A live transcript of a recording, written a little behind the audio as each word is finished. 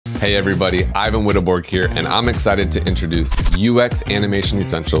Hey everybody, Ivan Witteborg here, and I'm excited to introduce UX Animation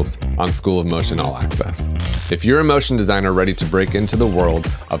Essentials on School of Motion All Access. If you're a motion designer ready to break into the world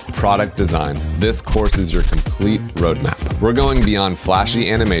of product design, this course is your complete roadmap. We're going beyond flashy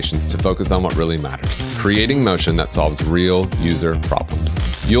animations to focus on what really matters, creating motion that solves real user problems.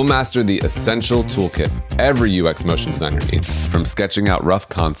 You'll master the essential toolkit every UX motion designer needs, from sketching out rough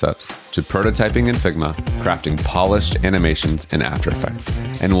concepts to prototyping in Figma, crafting polished animations in After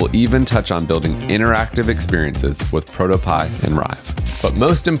Effects, and we'll even touch on building interactive experiences with ProtoPie and Rive. But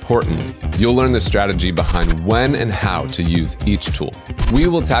most importantly, you'll learn the strategy behind when and how to use each tool. We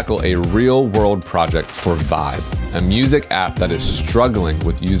will tackle a real-world project for Rive, a music app that is struggling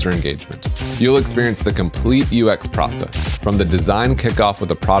with user engagement. You'll experience the complete UX process, from the design kickoff with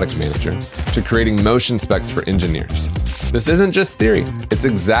a product manager to creating motion specs for engineers. This isn't just theory, it's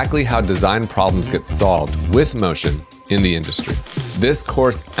exactly how design problems get solved with motion in the industry. This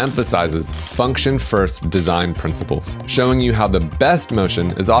course emphasizes function-first design principles, showing you how the best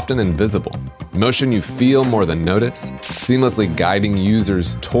motion is often invisible. Motion you feel more than notice, seamlessly guiding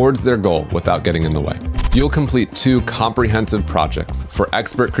users towards their goal without getting in the way. You'll complete 2 comprehensive projects for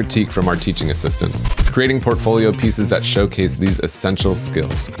expert critique from our teaching assistants, creating portfolio pieces that showcase these essential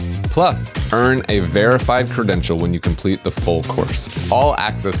skills. Plus, earn a verified credential when you complete the full course. All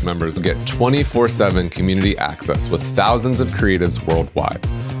access members get 24/7 community access with thousands of creatives worldwide,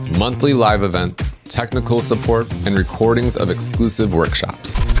 monthly live events, technical support, and recordings of exclusive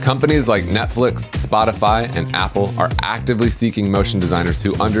workshops. Companies like Netflix, Spotify, and Apple are actively seeking motion designers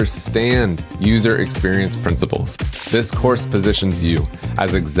who understand user experience principles. This course positions you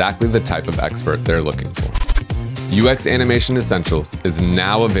as exactly the type of expert they're looking for. UX Animation Essentials is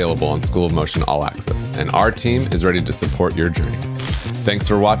now available on School of Motion All Access, and our team is ready to support your journey. Thanks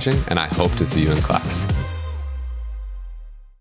for watching, and I hope to see you in class.